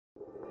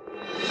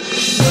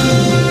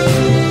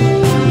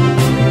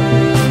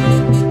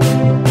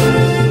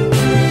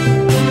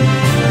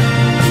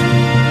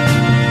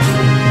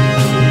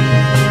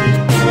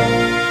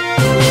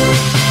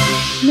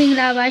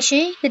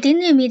Tashi, the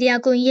Dini Media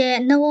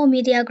Gunye, Novo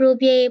Media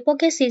Group Ye,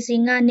 Pocket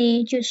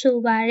Singani,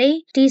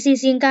 Jusubari, DC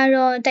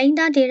Singaro,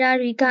 Dainda Dera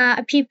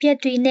Riga, Pipia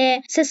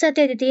Twine,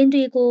 Sessate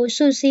Dindrigo,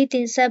 Susi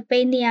Tinsa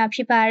Penia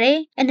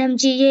Pipare,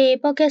 NMG Ye,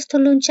 Pocket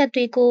Tulun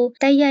Chatwigo,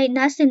 Daya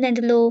Nasin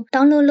and Lo,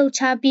 Download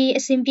Chabi,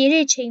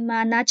 Simpire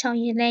Chima, Nachang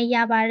Yene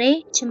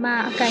Yabare,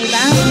 Chima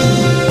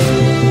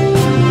Akaiba.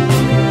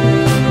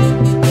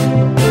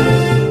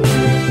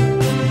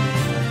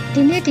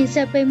 ဒီနေ့တင်ဆ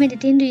က်ပေးမယ့်သ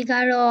တင်းတွေက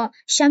တော့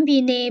ရှမ်းပြ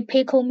ည်နယ်ဖေ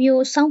ခုံ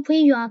မြို့စောင်း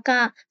ဖွေးရွာက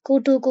ကို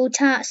တူကို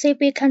ချဆေး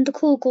ပေးခန်းတစ်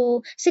ခုကို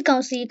စစ်ကော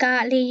င်စီက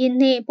လေရင်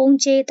နဲ့ပုံ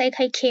ကျဲတိုက်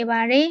ခိုက်ခဲ့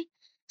ပါတယ်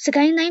။စ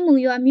ကိုင်းတိုင်းမူ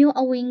ရွာမြို့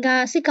အဝင်က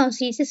စစ်ကောင်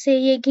စီစစ်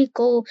ဆေးရေးဂိတ်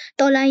ကို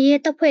တော်လိုင်းရဲ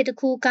တပ်ဖွဲ့တစ်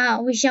ခုက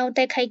ဝရောက်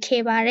တိုက်ခိုက်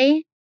ခဲ့ပါတယ်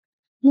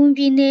။မွန်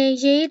ပြည်နယ်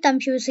ရဲတံ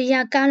ဖြူစရ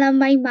ကားလမ်း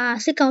ပိုင်းမှာ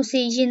စစ်ကောင်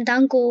စီရင်တ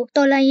န်းကို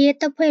တော်လိုင်းရဲ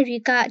တပ်ဖွဲ့တွေ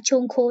က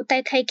ခြုံခိုတို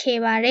က်ခိုက်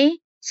ခဲ့ပါတယ်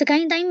။စကို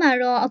င်းတိုင်းမှာ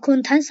တော့အခွ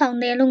န်ထမ်းဆောင်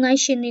တဲ့လုပ်ငန်း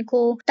ရှင်တွေ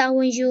ကိုတာဝ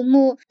န်ယူ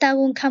မှုတာဝ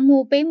န်ခံမှု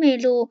ပေးမယ်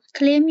လို့က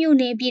လေးမျိုး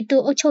နယ်ပြည်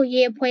သူ့အုပ်ချုပ်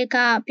ရေးအဖွဲ့က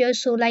ပြော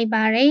ဆိုလိုက်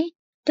ပါတယ်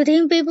။သတ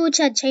င်းပေးပို့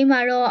ချက်ချင်းမှာ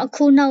တော့အ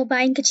ခုနောက်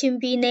ပိုင်းကချင်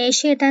ပြည်နယ်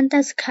ရှေ့တန်းတ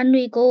ပ်စခန်း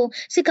တွေကို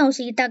စစ်ကောင်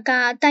စီတပ်က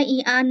တိုက်အ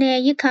င်အားနဲ့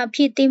ရစ်ခါဖြ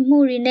စ်တင်မှု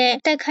တွေနဲ့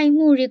တိုက်ခိုက်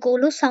မှုတွေကို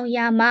လှုပ်ဆောင်ရ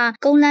မှာ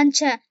ကုန်းလန်း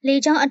ချက်လေ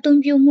ကြောင်းအသွင်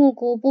ပြုမှု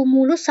ကိုပုံ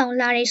မူလှုပ်ဆောင်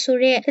လာတဲ့ဆို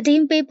တဲ့သတ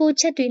င်းပေးပို့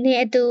ချက်တွေနဲ့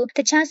အတူတ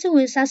ခြားစိတ်ဝ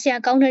င်စားစရာ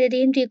ကောင်းတဲ့သတ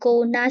င်းတွေကို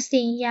နားဆ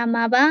င်ရ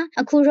မှာပါ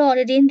အခုတော့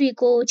သတင်းတွေ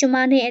ကိုကျွန်မ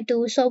နဲ့အတူ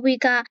စောဝီ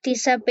ကတိ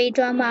ဆက်ပေး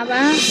သွားမှာ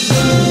ပါ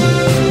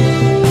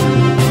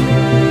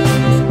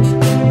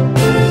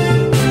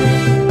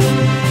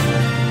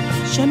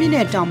ရှမ်းပြည်န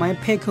ယ်တောင်ပိုင်း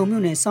ဖေခုံ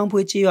မြို့နယ်စောင်း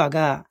ဖွေးကျေးရွာက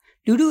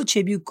လူထုအခြေ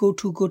ပြုကို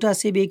ထူကိုတ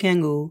ဆေးပေးခန်း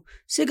ကို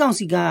စစ်ကောင်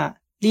စီက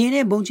လေ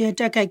နဲ့ဘုံကျဲ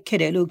တက်ခိုက်ခဲ့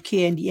တယ်လို့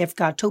KNDF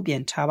ကထုတ်ပြ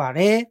န်ထားပါတ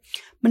ယ်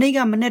။မနေ့က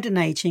မနေ့တနင်္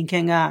လာချိန်ခ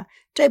န့်က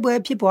တိုက်ပွဲ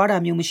ဖြစ်ပွားတာ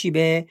မျိုးမရှိ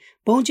ဘဲ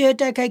ဘုံကျဲ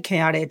တက်ခိုက်ခံ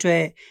ရတဲ့အတွ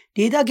က်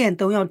ဒေသခံ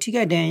3ယောက်ထိ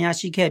ခိုက်ဒဏ်ရာရ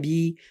ရှိခဲ့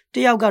ပြီးတ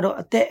စ်ယောက်ကတော့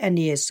အသက်အန္တ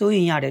ရာယ်စိုး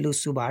ရိမ်ရတယ်လို့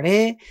ဆိုပါတ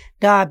ယ်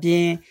။ဒါအပြ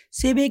င်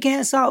ဆေးဘေးခ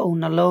န်းအဆောက်အုံ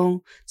နှလုံး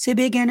ဆေး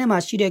ဘေးခန်းထဲမှာ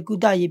ရှိတဲ့ကု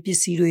သရေးပစ္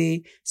စည်းတွေ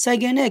စိုက်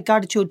ကယ်နဲ့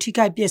ကားတချို့ထိ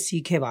ခိုက်ပျက်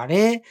စီးခဲ့ပါတ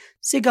ယ်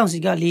။စစ်ကောင်စီ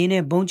ကလေ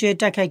နဲ့ဘုံကျဲ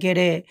တက်ခိုက်ခဲ့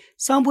တဲ့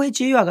စောင်းဖွေး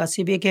ကျေးရွာက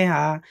ဆေးဘေးခန်း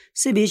ဟာ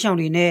စစ်ဘေးရှောင်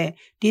တွေနဲ့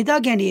ဒေသ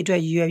ခံတွေအတွ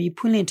က်ရည်ရွယ်ပြီး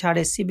ဖွင့်လှစ်ထား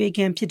တဲ့ဆေးဘေးခ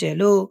န်းဖြစ်တယ်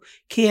လို့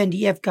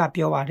KNDF က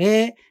ပြောပါတ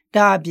ယ်။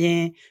ဒါအပြင်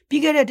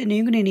ပြီးခဲ့တဲ့တန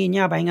င်္ဂနွေနေ့ည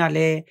ပိုင်းကလ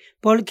ည်း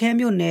ဘော်လခဲ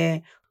မြို့နယ်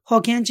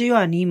ဟော်ခင်းကျေး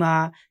ရွာနီးမှာ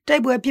တို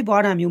က်ပွဲဖြစ်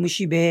ပွားတာမျိုးမ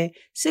ရှိဘဲ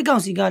စစ်ကော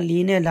င်စီကလေ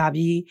နဲ့လာ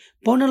ပြီး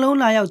ဘုံနှလုံး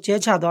လာရောက်ကျဲ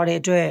ချသွားတဲ့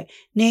အတွက်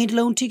နေအိမ်တစ်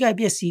လုံးထိခိုက်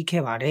ပျက်စီး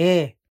ခဲ့ပါတ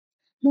ယ်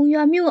။မူ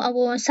ရွာမြို့အဝ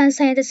န်ဆန်းဆ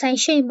န်းတဆိုင်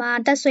ရှိမှ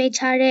တပ်ဆွဲ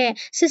ချတဲ့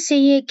စစ်စီ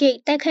ရေးဂိတ်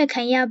တိုက်ခတ်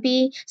ခံရ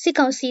ပြီးစစ်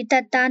ကောင်စီတ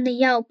ပ်သား2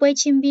ယောက်ပွဲ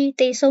ချင်းပြီး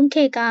တေဆုံး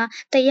ခဲ့က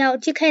တယောက်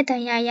ထိခိုက်ဒ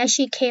ဏ်ရာရ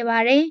ရှိခဲ့ပါ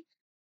တယ်။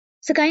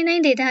စကိုင်းတို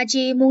င်းဒေသ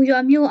ကြီးမုံရွာ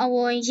မြို့အဝ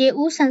န်ရေ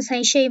ဦးဆန်ဆို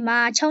င်ရှိမှာ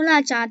6လ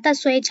ကြာတပ်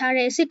ဆွဲချ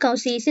တဲ့စစ်ကောင်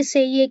စီစစ်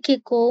ဆေးရေးက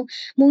စ်ကို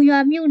မုံရွာ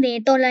မြို့နယ်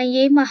တော်လန်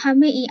ရေးမဟာ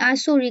မိတ်အင်အား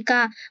စုတွေက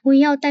ဝင်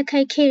ရောက်တိုက်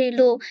ခိုက်ခဲ့တယ်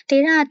လို့ဒေ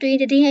သအတွင်း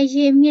တည်အ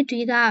ရေးမြစ်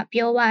တွေက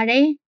ပြောပါတ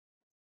ယ်။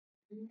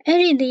အဲ့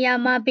ဒီနေရာ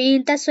မှာပြီး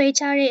တပ်ဆွဲ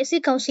ချတဲ့စ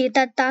စ်ကောင်စီတ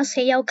ပ်သား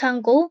10ယောက်ခန့်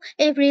ကို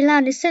ဧပြီလ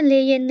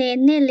24ရက်နေ့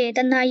နေ့လယ်တ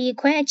နာရီ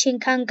ခွဲအချိန်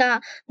ခန့်က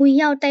ဝင်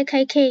ရောက်တိုက်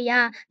ခိုက်ခဲ့ရာ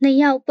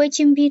2ယောက်ပွဲချ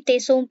င်းပြီးတေ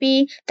ဆုံး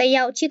ပြီးတ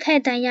ယောက်ချိခို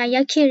က်ဒဏ်ရာရ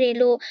ခဲ့တယ်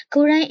လို့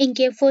Goran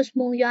Engage Force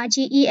မုံရွာ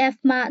GEF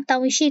မှတာ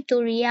ဝန်ရှိသူ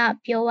တွေက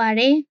ပြောပါ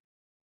တယ်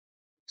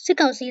စစ်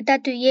ကောင်စီတ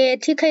ပ်တွေရဲ့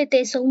ထိခိုက်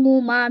ဒေဆုံးမှု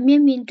မှာမြ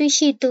င့်မြင့်တွေ့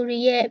ရှိသူတွေ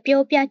ရဲ့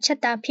ပြောပြချက်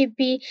တာဖြစ်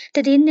ပြီးတ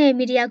ည်င်းနယ်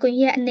မီဒီယာကွန်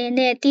ရက်အနေ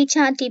နဲ့တိကျ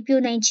အတည်ပြု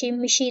နိုင်ခြင်း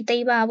မရှိ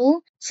သေးပါဘူး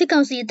စစ်ကော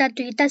င်စီတပ်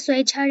တွေတပ်ဆွဲ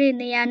ချတဲ့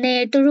နေရာနဲ့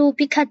သူတို့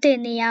ပြစ်ခတ်တဲ့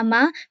နေရာ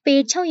မှာပေ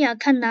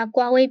600ခန့်သာ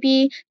ကွာဝေး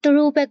ပြီးသူ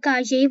တို့ဘက်က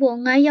ရေးပေါ်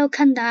9ယောက်ခ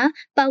န့်သာ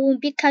ပါဝင်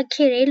ပြစ်ခတ်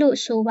ခဲ့တယ်လို့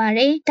ဆိုပါတ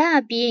ယ်ဒါ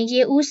အပြင်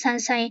ရေဦးဆန်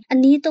ဆိုင်အ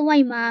နီးတစ်ဝို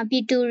က်မှာပြ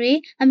ည်သူတွေ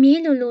အမီး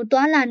လိုလို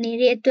တွာလာနေ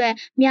တဲ့အတွက်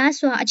များ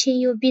စွာအချင်း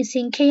ယူပြင်ဆ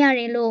င်ခဲ့ရ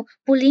တယ်လို့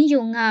ဘူလင်း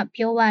ယုံက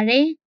ပြောပါတ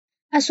ယ်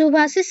အဆို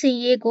ပါစစ်စင်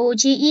ရေးကို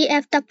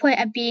GEF တပ်ဖွဲ့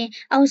အပြင်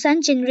အောင်ဆန်း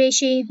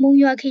Generation မုံ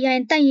ရွာခရို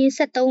င်တပ်ရင်း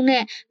73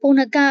နဲ့ပုံ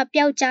နက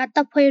ပျောက်ကြားတ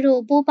ပ်ဖွဲ့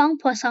တို့ပူးပေါင်း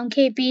ဖော်ဆောင်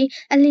ခဲ့ပြီး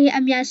အလင်း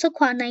အမြန်ဆုတ်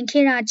ခွာနိုင်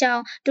ခဲ့တာကြော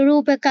င့်သူ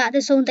တို့ဘက်ကတ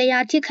စုံတရာ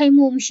ထိခိုက်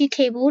မှုမရှိ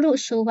ခဲ့ဘူးလို့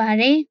ဆိုပါ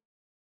တယ်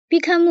ပြ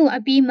စ်ခတ်မှု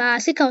အပြီးမှာ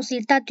စစ်ကောင်စီ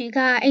တပ်တွေက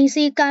အင်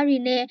စီကားတွေ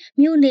နဲ့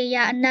မြို့နေရ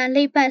အနာ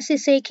လိပ်ပတ်စ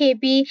စ်ဆေးခဲ့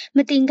ပြီးမ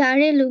တင်ကား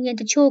တဲ့လူငယ်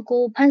တချို့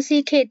ကိုဖမ်း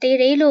ဆီးခဲ့သေး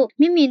တယ်လို့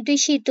မြင့်မြင့်တွေ့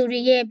ရှိသူ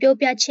တွေရဲ့ပြော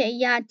ပြချက်အ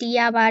ရသိရ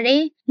ပါတ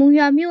ယ်။မုံ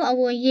ရွာမြို့အ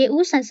ဝန်ရေ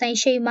ဦးဆန်ဆိုင်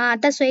ရှိမှာ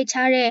တပ်ဆွဲချ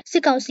တဲ့စ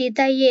စ်ကောင်စီတ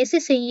ပ်ရဲ့စ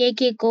စ်စင်ရေး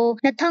ကကို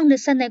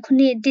2022ခု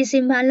နှစ်ဒီဇ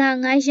င်ဘာလ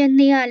9ရက်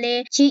နေ့ကလ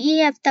ည်း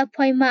GEF တပ်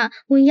ဖွဲ့မှ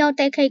ဝင်ရောက်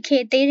တိုက်ခိုက်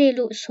ခဲ့သေးတယ်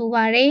လို့ဆို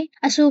ပါတယ်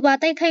။အဆိုပါ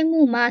တိုက်ခိုက်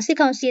မှုမှာစစ်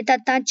ကောင်စီတ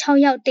ပ်သား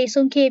6ယောက်တေ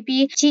ဆုံးခဲ့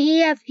ပြီး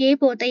GEF ရေး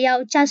ပေါ်တယော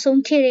က်ကျ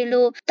ဆုံးခဲ့တယ်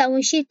လို့တာဝ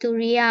န်ရှိသူ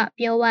တွေက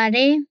ပြောပါတ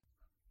ယ်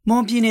။မွ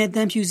န်ပြည်နယ်တ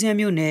န်ဖြူစက်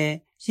မြို့နယ်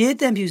ရဲ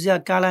တန်ဖြူစက်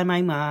ကားလိုင်းမို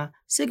င်းမှာ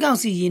စစ်ကောင်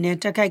စီရင်နဲ့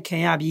တိုက်ခိုက်ခံ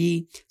ရပြီး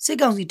စစ်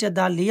ကောင်စီတပ်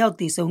သား4ယောက်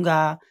တေဆုံးက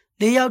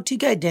4ယောက်ထိ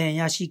ခိုက်ဒဏ်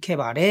ရာရရှိခဲ့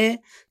ပါတယ်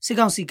။စစ်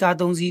ကောင်စီကား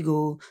3စီး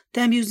ကိုတ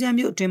န်ဖြူစက်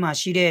မြို့အတွင်းမှာ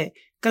ရှိတဲ့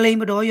ကလိန်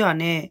မတော်ရွာ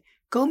နဲ့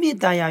ကုန်းမြင့်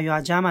တာယာရွာ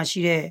ကြားမှာရှိ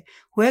တဲ့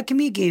ဝဲခ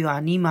မိကေရွာ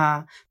နီးမှာ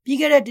ပြီး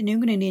ခဲ့တဲ့တနင်္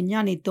ဂနွေနေ့ည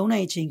နေ3:00နာ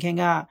ရီအချိန်ခန့်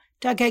က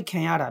တက်ခိုက်ခံ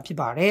ရတာဖြစ်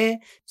ပါတယ်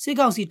။စစ်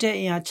ကောင်စီတပ်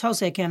အင်အား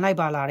60ခန့်လိုက်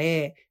ပါလာ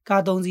တဲ့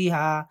ကား3စီး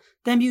ဟာ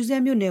တံဖြူဆ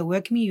က်မြို့နယ်ဝ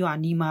က်ခမီရွာ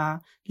နီးမှာ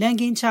လမ်း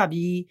ကင်းချ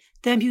ပြီး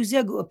တံဖြူဆ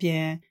က်ကိုအပြ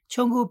န်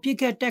ခြုံကိုပစ်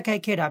ခတ်တက်ခို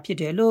က်ခဲ့တာဖြစ်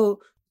တယ်လို့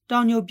တော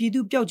င်ညိုပြည်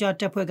သူ့ပျောက်ကြား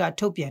တပ်ဖွဲ့က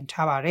ထုတ်ပြန်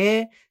ထားပါတယ်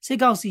။စစ်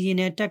ကောင်စီရင်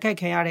နဲ့တက်ခိုက်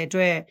ခံရတဲ့အ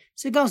တွက်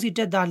စစ်ကောင်စီတ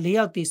ပ်သား4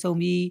ယောက်သေဆုံး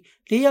ပြီး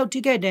4ယောက်ထိ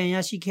ခိုက်ဒဏ်ရာ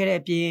ရှိခဲ့တဲ့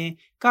အပြင်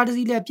ကားတစ်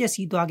စီးလည်းပျက်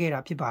စီးသွားခဲ့တာ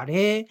ဖြစ်ပါတ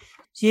ယ်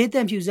။ရေး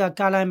တံဖြူဆက်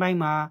ကားလိုင်းပိုင်း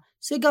မှာ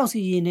စစ်ကောင်စီ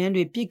ရင်နှန်း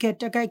တွေပြစ်ခတ်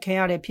တက်ခိုက်ခံ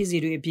ရတဲ့ဖြစ်စီ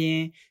တွေအပြင်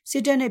စ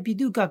စ်တပ်နဲ့ပြည်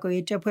သူ့ကာကွယ်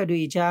ရေးတပ်ဖွဲ့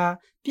တွေကြား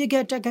ပြစ်ခ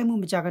တ်တက်ခိုက်မှု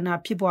မကြာခဏ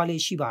ဖြစ်ပွားလေ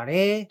ရှိပါတ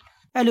ယ်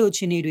။အဲ့လိုအ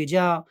ခြေအနေတွေ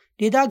ကြောင့်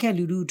ဒေသခံ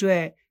လူထုအတွ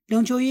က်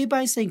လုံခြုံရေး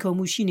ပိုင်းစိန်ခေါ်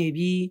မှုရှိနေ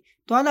ပြီး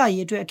တွာလာ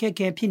ရေးအတွက်အခက်အ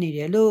ခဲဖြစ်နေတ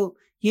ယ်လို့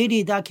ရေးဒေ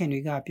သခံ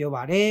တွေကပြော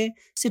ပါတယ်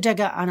။စစ်တပ်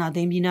ကအာဏာ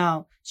သိမ်းပြီးနောက်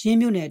ရင်း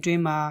မြို့နယ်အတွ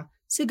င်းမှာ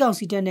စစ်ကောင်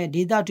စီတပ်နဲ့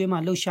ဒေသအတွင်းမှာ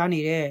လှုပ်ရှားနေ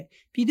တဲ့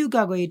ပြည်သူ့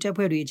ကာကွယ်ရေးတပ်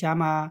ဖွဲ့တွေကြား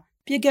မှာ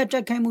ပြစ်ခတ်တ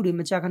က်ခိုက်မှုတွေ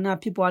မကြာခဏ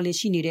ဖြစ်ပွားလေ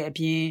ရှိနေတဲ့အ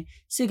ပြင်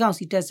စစ်ကောင်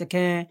စီတပ်စခ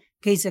န်း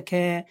ဂိတ်စခ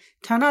န်း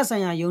ဌာနဆို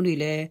င်ရာရုံးတွေ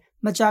လည်း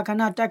မကြာခ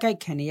ဏတိုက်ခိုက်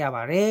ခံနေရ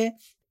ပါတယ်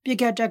။ပြစ်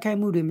ခတ်တိုက်ခိုက်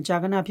မှုတွေမကြာ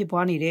ခဏဖြစ်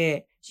ပွားနေတဲ့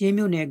ရင်း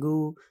မြို့နယ်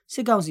ကိုစ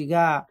စ်ကောင်စီက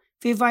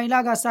ဖေဖော်ဝါရီလ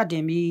ကစတ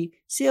င်ပြီး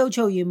စစ်အုပ်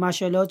ချုပ်ရေးမာ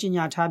ရှယ်လောကြီး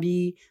ညာထား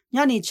ပြီးည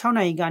နေ6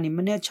နာရီကနေမ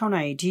နက်6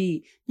နာရီအထိ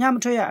ညမ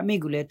ထွက်ရအမိ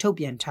န့်ကိုလည်းထုတ်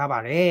ပြန်ထားပါ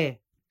တယ်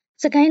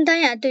။စကိုင်းတို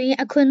င်းအတွင်း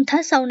အခွန်ထ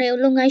မ်းဆောင်တဲ့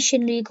လုပ်ငန်းရှ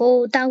င်တွေကို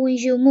တာဝန်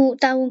ယူမှု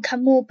တာဝန်ခံ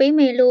မှုပေးမ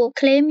ယ်လို့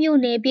ကလေးမျိုး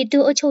နယ်ပြည်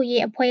သူ့အုပ်ချုပ်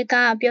ရေးအဖွဲ့က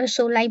ပြော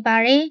ဆိုလိုက်ပါ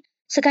တယ်။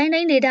စကိုင်း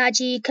တိုင်းဒေသ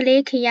ကြီးက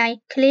လေးခရိုင်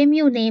ကလေး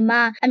မြို့နယ်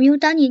မှာအမျိုး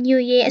သားညီညွ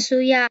တ်ရေးအ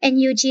စိုးရ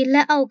NUG လ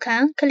က်အောက်ခံ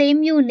ကလေး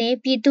မြို့နယ်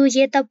ပြည်သူ့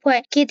ရဲတပ်ဖွဲ့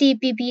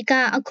KTPP က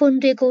အခွန်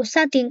တွေကိုစ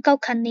တင်ကော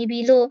က်ခံနေပြီ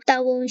လို့တာ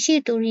ဝန်ရှိ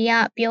သူတွေက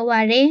ပြော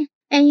ပါတယ်။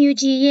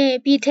 NUG ရဲ့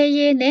ပြည်ထ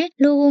ရေးနဲ့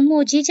လူဝင်မှု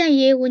ကြီးကြပ်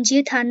ရေးဝန်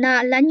ကြီးဌာန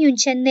လမ်းညွှန်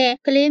ချက်နဲ့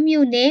ကလေး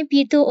မြို့နယ်ပြ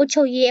ည်သူ့အုပ်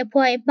ချုပ်ရေးအ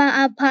ဖွဲ့ပ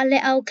အဖလ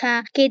က်အောက်ခံ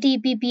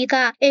KTPP က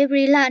ဧ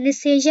ပြီလ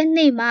20ရက်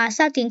နေ့မှာစ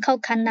တင်ခော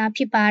က်ခံတာ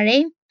ဖြစ်ပါတ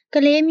ယ်။က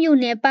လေးမြို့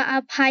နယ်ပ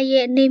အဖ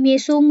ရဲ့နေမြေ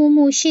စိုး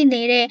မှုရှိ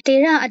နေတဲ့ဒေ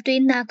သအတွ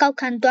င်းနာကောက်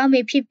ခံသွားမ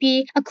ယ်ဖြစ်ပြီး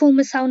အခုမ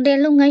ဆောင်တဲ့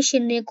လုပ်ငန်းရှ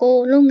င်တွေကို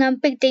လုပ်ငန်း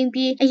ပိတ်သိမ်း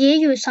ပြီးအရေး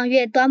ယူဆောင်ရွ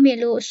က်သွားမယ်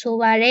လို့ဆို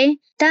ပါတယ်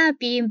။ဒါအ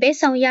ပြင်ဘဲ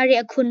ဆောင်ရ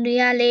တဲ့အခုတွေ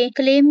ကလည်းက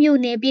လေးမြို့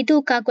နယ်ပြည်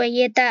သူ့ကာကွယ်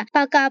ရေးတပ်ပ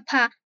ကဖ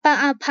ပ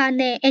အဖ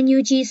နဲ့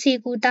NUGC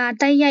ကူတာ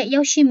တိုက်ရိုက်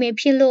ရောက်ရှိမယ်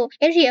ဖြစ်လို့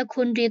အဲ့ဒီအ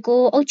ခွန်တွေ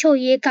ကိုအုပ်ချုပ်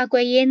ရေးကာကွ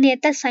ယ်ရေးနဲ့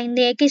တပ်ဆိုင်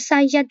တဲ့ကိစ္စ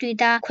ရပ်တွေ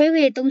သာခွဲ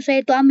ဝေသုံးစွဲ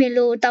သွားမယ်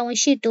လို့တာဝန်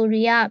ရှိသူ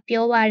တွေက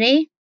ပြောပါတ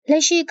ယ်။လ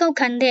က်ရှိကောက်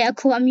ခံတဲ့အ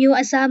ခွန်အမျိုး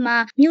အစားမှာ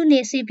မြို့န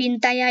ယ်စီပင်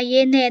တရား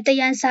ရေးနဲ့တ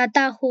ရားစာတ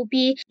ဟူ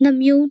ပြီးနှ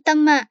မျိုးတ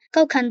တ်မှတ်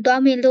ကောက်ခံ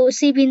သွားမယ်လို့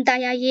စီပင်တ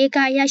ရားရေးက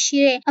ရရှိ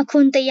တဲ့အခွ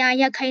န်တရား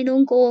ရခိုင်နှု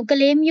န်းကိုက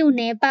လေးမြို့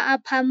နယ်ပအ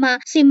ဖမှ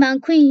စီမံ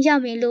ခွင့်ရ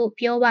မယ်လို့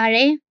ပြောပါတ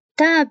ယ်။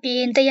ဒါအပြ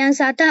င်တရား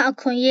စာတအ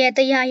ခွန်ရဲ့တ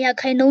ရားရ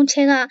ခိုင်နှုန်းချ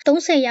က်က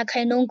30ရာ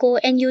ခိုင်နှုန်းကို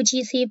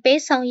NUGC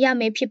ပေးဆောင်ရ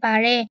မယ်ဖြစ်ပါ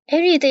တယ်။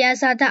အဲ့ဒီတရား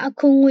စာတအ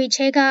ခွန်ငွေ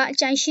ချဲကအ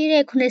ကြိုင်ရှိ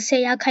တဲ့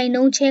90ရာခိုင်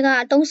နှုန်းချက်က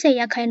30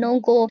ရာခိုင်နှု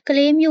န်းကိုက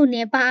လေးမျိုးန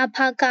ယ်ပအဖ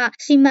က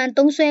စီမံ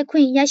သုံးစွဲခွ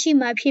င့်ရရှိ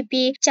မှာဖြစ်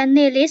ပြီးကျန်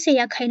တဲ့40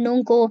ရာခိုင်နှု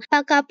န်းကိုပ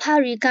ကဖ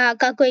တွေက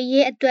ကာကွယ်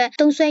ရေးအတွက်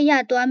သုံးစွဲရ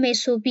သွားမယ်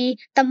ဆိုပြီး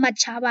သတ်မှတ်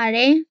ချပါတ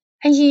ယ်။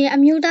အရင်အ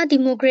မျိုးသားဒီ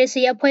မိုကရေ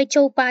စီအဖွဲ့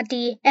ချုပ်ပါ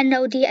တီ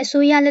NLD အ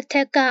စိုးရလက်ထ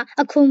က်က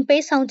အခွန်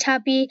ပေးဆောင်ချ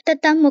ပြီးတက်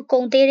တမကု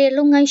န်သေးတဲ့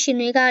လုပ်ငန်းရှင်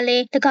တွေကလ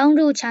ည်းတကောင်း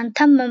တို့ချန်ထ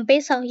ပ်မံ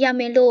ပေးဆောင်ရ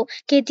မယ်လို့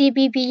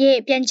KTPP ရဲ့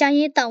ပြန်ကြား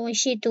ရေးတာဝန်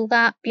ရှိသူက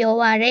ပြော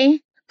ပါရယ်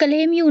က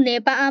လေးမျိုးန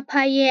ယ်ပအဖ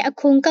ရဲ့အ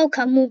ခွန်ကောက်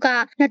ခံမှုက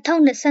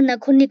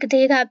2022ခုနှစ်ကတ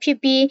ည်းကဖြစ်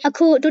ပြီးအ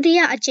ခုဒုတိယ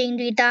အကြိမ်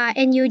တွေတာ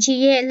NUG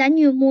ရဲ့လမ်း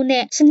ညွှန်မှု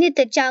နဲ့စနစ်တ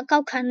ကျကော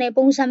က်ခံတဲ့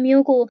ပုံစံ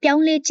မျိုးကိုပြော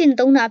င်းလဲကျင့်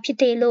သုံးတာဖြစ်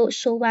တယ်လို့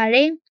ဆိုပါရ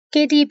ယ်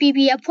KTPP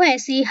အဖွဲ့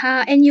အစည်းဟာ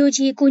NUG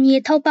ကူညီ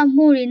ထောက်ပံ့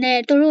မှုတွေနဲ့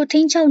သူတို့ထိ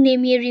န်းချုပ်နေ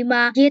မြေတွေ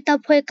မှာရဲတ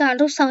ပ်ဖွဲ့က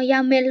လှုပ်ဆောင်ရ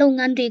မယ့်လုပ်င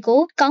န်းတွေ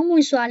ကိုကောင်းမွ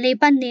န်စွာလေ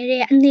ပတ်နေ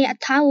တဲ့အနေအ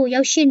ထားကို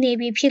ရောက်ရှိနေ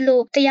ပြီဖြစ်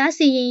လို့တရား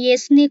စီရင်ရေး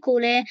စနစ်ကို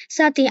လည်းစ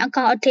တင်အ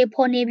ကောင့်အထည်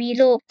ဖော်နေပြီ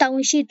လို့တာဝ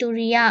န်ရှိသူ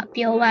တွေက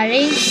ပြောပါရ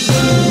ယ်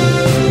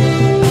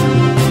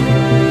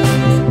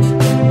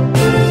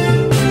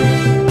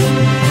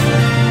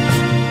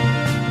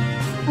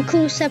အ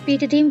ခုဆက်ပြီး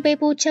တင်းပေး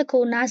ဖို့ချက်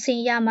ကိုနားဆ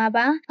င်ရမှာ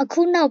ပါအ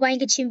ခုနောက်ပိုင်း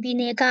ကချင်ပြည်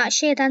နယ်က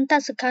ရှေ့တန်းတ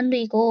ပ်စခန်း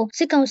တွေကိုစ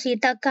စ်ကောင်စီ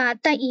တပ်က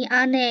တိုက်အင်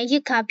အားနဲ့ရ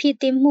စ်ခါဖြစ်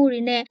တင်မှု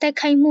တွေနဲ့တိုက်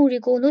ခိုက်မှုတွေ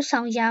ကိုလှုပ်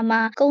ဆောင်ရ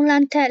မှာကုန်းလ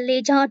န်းထက်လေ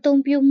ကြောင်းအုံ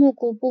ပြုမှု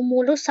ကိုပုံမ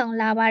လှုပ်ဆောင်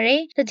လာပါတ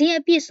ယ်တည်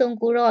အပြည့်စုံ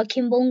ကိုတော့ခ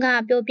င်ဘုံက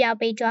ပြောပြ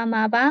ပေးကြ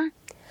မှာပါ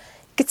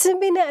ကချင်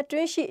ပြည်နယ်အတွ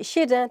င်းရှိ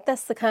ရှေ့တန်းတပ်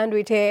စခန်း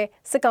တွေထဲ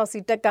စစ်ကောင်စီ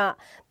တပ်က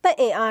တပ်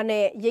အင်အား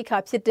နဲ့ရိတ်ခါ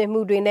ဖြစ်တင်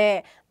မှုတွေနဲ့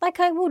တိုက်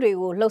ခိုက်မှုတွေ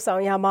ကိုလှုပ်ဆော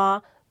င်ရမှာ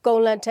ကု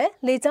န်းလန်းထက်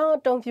လေကြောင်း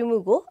အုံပြုမှု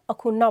ကိုအ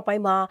ခုနောက်ပို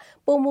င်းမှာ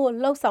ပုံမ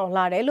လှုပ်ဆောင်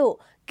လာတယ်လို့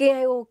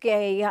KIO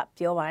KIA က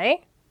ပြောပါတယ်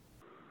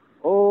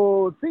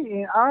စစ်အ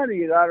င်အားတွေ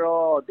က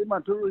တော့ဒီမှာ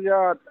သူတို့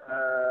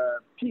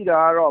ဖြည့်တာ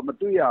တော့မ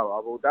တွေ့ရပါ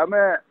ဘူးဒါပေ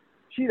မဲ့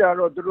ရှိတာ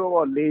တော့သူတို့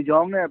လေကြော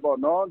င်းနဲ့ပေါ့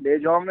နော်လေ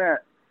ကြောင်းနဲ့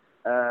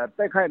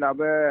တိုက်ခိုက်တာ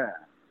ပဲ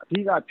အဓိ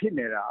ကဖြစ်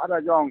နေတာအဲဒါ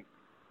ကြောင့်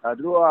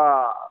သူတို့က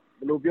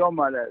ဘယ်လိုပြော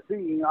မှလဲစ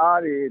စ်အင်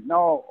အားတွေ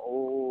နောက်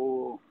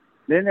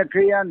လည်းနဲ့ခ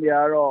ရီးရန်တွေက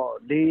တော့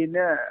လေ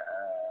နဲ့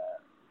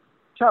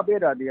ချ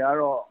ပေးတာတွေက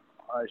တော့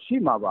ရှိ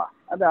မှာပါ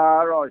အဲ့ဒါ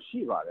ကတော့ရှိ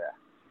ပါတယ်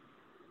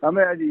ဒါပေ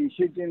မဲ့ဒီ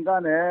ရှေ့ကျင်က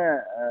နဲ့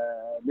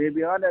နေပြ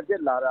ည်တော်နဲ့တ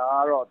က်လာတာက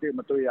တော့သိမ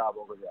တွေ့ရ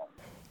ဘူးခင်ဗျ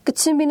က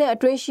ချင်ပြည်နယ်အ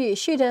တွင်းရှိ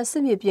ရှေ့တန်းစ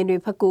စ်မြေပြင်တွေ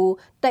ဘက်ကို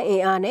တိုက်အ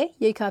င်အားနဲ့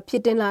ရိတ်ခါဖြ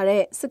စ်တင်လာ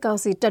တဲ့စစ်ကောင်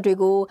စီတပ်တွေ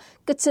ကို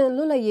ကချင်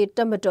လွတ်လပ်ရေးတ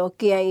ပ်မတော်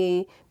KIA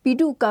ပြည်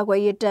သူ့ကာကွ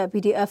ယ်ရေးတပ်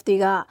PDF တွေ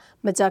က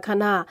မကြာခ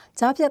ဏ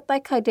ကြားဖြတ်တို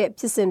က်ခိုက်တဲ့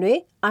ဖြစ်စဉ်တွေ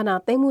အာဏာ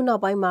သိမ်းမှုနော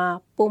က်ပိုင်းမှာ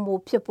ပုံမ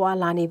ဖြစ်ပွား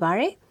လာနေပါ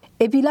တယ်။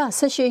ဧပြီလ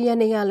18ရက်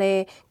နေ့ကလ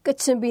ည်းက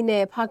ချင်ပြည်န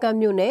ယ်ဖားကတ်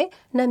မြို့နယ်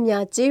နတ်မြ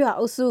ကျေးရွာ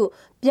အုပ်စု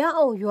ပြား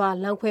အောင်ရွာ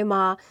လမ်းခွဲ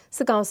မှာစ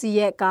စ်ကောင်စီ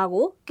ရဲ့ကား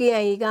ကို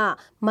KIA က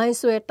မိုင်း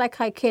ဆွဲတိုက်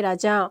ခိုက်ခဲ့တာ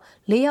ကြောင့်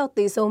၄ယောက်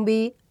သေဆုံး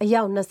ပြီးအ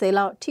ယောက်20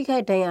လောက်ထိခို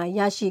က်ဒဏ်ရာရ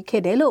ရှိ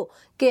ခဲ့တယ်လို့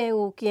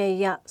KIA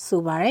က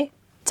ဆိုပါတယ်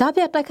။ကြား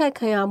ပြတိုက်ခိုက်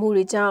ခံရမှု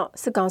တွေကြောင့်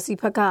စစ်ကောင်စီ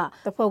ဘက်က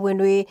တပ်ဖွဲ့ဝင်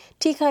တွေ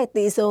ထိခိုက်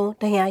သေးဆုံး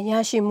ဒဏ်ရာရ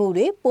ရှိမှု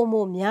တွေပုံမ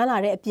များလာ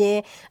တဲ့အပြင်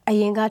အ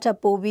ရင်ကထပ်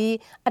ပိုပြီး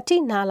အထိ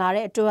နာလာ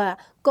တဲ့အတွက်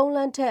ကုန်းလ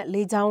န်းထက်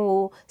လေကြောင်း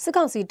ကိုစစ်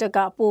ကောင်စီတပ်က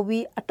ပို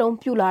ပြီးအတုံး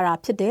ပြလာတာ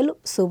ဖြစ်တယ်လို့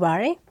ဆိုပါ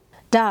တယ်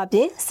။ဒါအပြ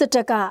င်စစ်တ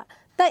ပ်က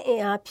တပ်အ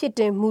င်အားဖြစ်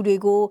တင်မှုတွေ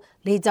ကို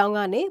လေကြောင်းက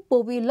နေ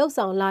ပိုပြီးလှုပ်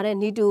ဆောင်လာတဲ့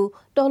ဤတူ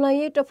တော်လှန်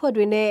ရေးတပ်ဖွဲ့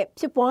တွေနဲ့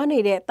ဖြစ်ပွားနေ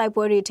တဲ့တိုက်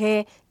ပွဲတွေထဲ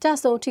ကြ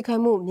ဆုံထိခို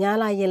က်မှုများ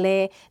လာရင်လ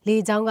ည်းလေ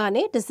ကြောင်းက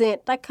နေတစင်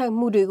တိုက်ခိုက်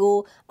မှုတွေကို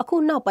အခု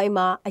နောက်ပိုင်း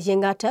မှာအရင်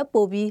ကထပ်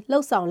ပိုပြီးလှု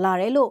ပ်ဆောင်လာ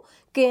တယ်လို့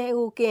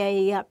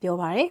KIA ကပြော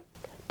ပါတယ်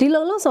။ဒီ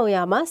လုံလောက်ဆောင်ရ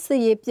မှာစ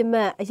စ်ရေးပြစ်မှ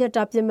တ်အယက်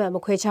တာပြစ်မှတ်မ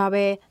ခွဲခြား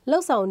ပဲလှု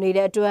ပ်ဆောင်နေ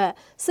တဲ့အတွက်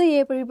စစ်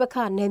ရေးပရိပခ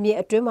နယ်မြေ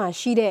အတွင်းမှာ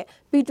ရှိတဲ့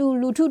ပြည်သူ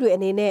လူထုတွေအ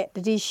နေနဲ့တ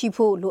တိရှိ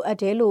ဖို့လိုအပ်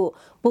တယ်လို့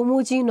ဗိုလ်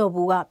မှူးကြီးနော်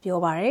ဘူကပြော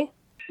ပါတယ်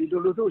။ဒီ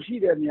လိုလို့ရှိ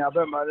တဲ့နေရာဘ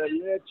က်မှာလ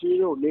ည်းချီ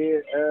တို့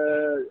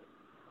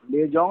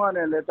လေကြောင်းက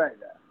နေလည်းတိုက်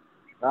တယ်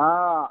။ဒါ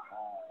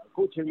အ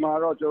ခုချိန်မှာ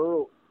တော့ကျွန်တော်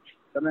တို့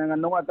တမန်က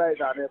လုံးဝတိုက်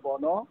တာလည်းပေါ့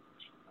နော်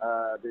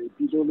။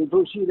ဒီလို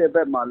လို့ရှိတဲ့ဘ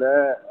က်မှာလ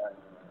ည်း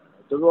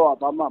တို့က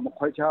ဘာမှမ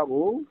ခွဲခြား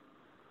ဘူး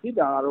။ဒီ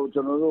တာကတော့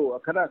ကျွန်တော်တို့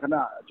ခဏ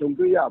ကြုံ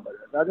တွေ့ရပါတ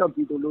ယ်။ဒါကြောင့်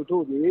ဒီလိုလို့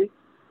တွေ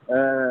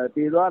တ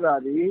ည်သွားတာ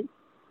ဒီ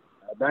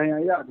ဒဏ်ရာ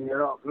ရတယ်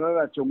တော့ခဏ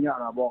ကြုံရ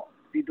တာပေါ့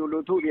။ဒီလို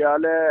လို့တွေက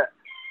လည်း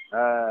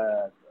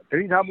တ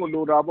တိထားဖို့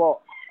လိုတာပေါ့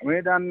အမေ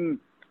တန်း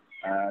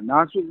နာ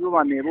စု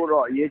လို့နေဖို့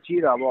တော့အရေး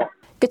ကြီးတာပေါ့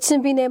ကချင်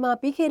ပြည်နယ်မှာ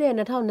ပြီးခဲ့တဲ့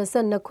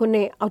2022ခုနှ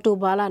စ်အောက်တို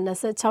ဘာလ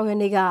26ရက်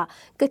နေ့က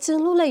ကချင်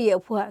လူလက်ရေး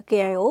အဖွဲ့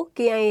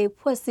KIA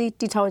ဖွဲ့စည်း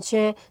တည်ထောင်ခြ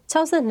င်း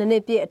62နှ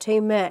စ်ပြည့်အထိ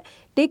မ်းအမှတ်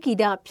ဒေဂီ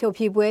တာဖြို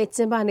ဖြီပွဲကျ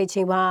င်းပနေ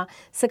ချိန်မှာ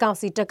စစ်ကောင်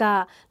စီတပ်က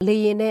လေ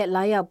ရင်နဲ့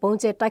လာရောက်ပုံ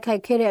ကျဲတိုက်ခို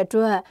က်ခဲ့တဲ့အ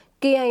တွက်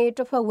KIA တ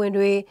ပ်ဖွဲ့ဝင်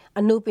တွေ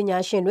အမှုပညာ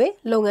ရှင်တွေ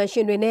လုပ်ငန်းရှ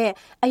င်တွေနဲ့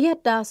အယက်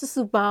တာစု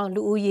စုပေါင်း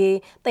လူဦးရေ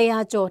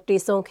100ကျော်တေ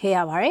ဆုံးခဲ့ရ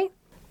ပါတယ်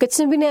ကချ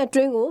င်ပြည်နယ်အတွ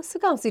င်းကိုစ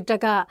စ်ကောင်စီတ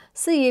ပ်က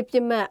စစ်ရေးပြ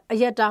စ်မှတ်အ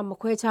ယက်တာမ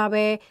ခွဲခြား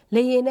ပဲ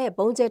လေရင်နဲ့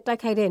ပုံကျဲတို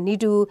က်ခိုက်တဲ့နီ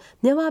တူ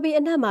မြန်မာပြည်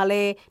အနှံ့မှာလ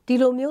ည်းဒီ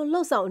လိုမျိုး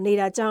လှုပ်ဆောင်နေ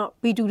တာကြောင့်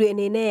ပြည်သူတွေအ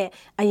နေနဲ့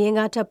အရင်က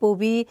ထပ်ပို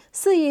ပြီး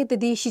စစ်ရေး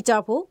တည်ရှိကြ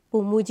ဖို့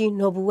ဗိုလ်မှူးကြီး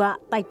နော်ဘူက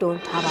တိုက်တွန်း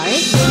ထားပါတ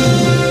ယ်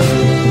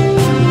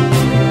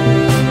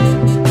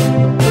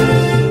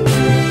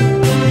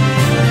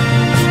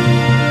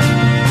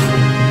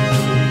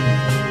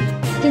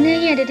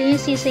သတင်း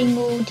စီစဉ်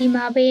မှုဒီ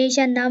မှာပဲရ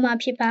န်နာမှာ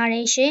ဖြစ်ပါတ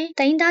ယ်ရှင်။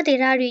တိုင်းသားဒေ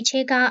သတွေချဲ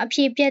ကအဖြ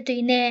စ်အပျက်တွေ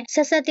နဲ့ဆ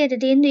က်ဆက်တဲ့သ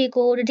တင်းတွေ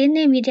ကိုသတင်း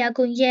နဲ့မီဒီယာ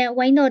ကွန်ရက်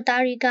ဝိုင်းတော်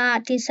သားတွေက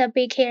တင်ဆက်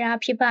ပေးခဲ့တာ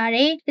ဖြစ်ပါတ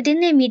ယ်။သတ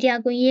င်းနဲ့မီဒီယာ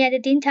ကွန်ရက်သ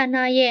တင်းဌာန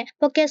ရဲ့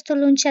podcast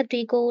လုံးချက်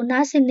တွေကို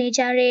နားဆင်နေ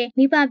ကြတဲ့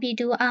မိဘပြည်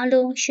သူအား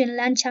လုံးရှင်လ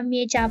န်းချမ်း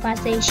မြေ့ကြပါ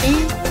စေရှင်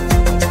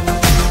။